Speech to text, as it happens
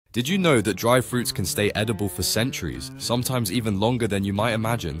Did you know that dried fruits can stay edible for centuries, sometimes even longer than you might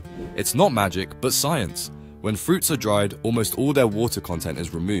imagine? It's not magic, but science. When fruits are dried, almost all their water content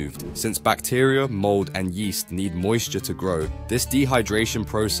is removed. Since bacteria, mold, and yeast need moisture to grow, this dehydration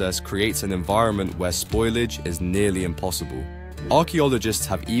process creates an environment where spoilage is nearly impossible. Archaeologists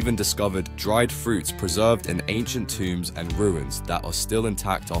have even discovered dried fruits preserved in ancient tombs and ruins that are still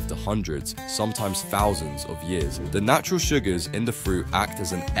intact after hundreds, sometimes thousands of years. The natural sugars in the fruit act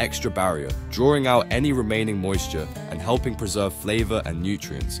as an extra barrier, drawing out any remaining moisture and helping preserve flavor and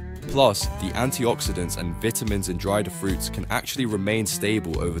nutrients. Plus, the antioxidants and vitamins in dried fruits can actually remain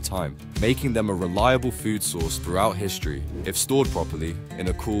stable over time, making them a reliable food source throughout history. If stored properly, in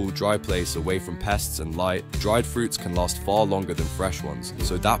a cool, dry place away from pests and light, dried fruits can last far longer than fresh ones,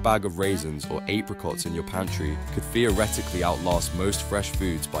 so that bag of raisins or apricots in your pantry could theoretically outlast most fresh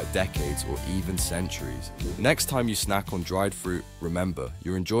foods by decades or even centuries. Next time you snack on dried fruit, remember,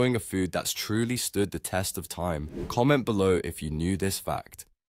 you're enjoying a food that's truly stood the test of time. Comment below if you knew this fact.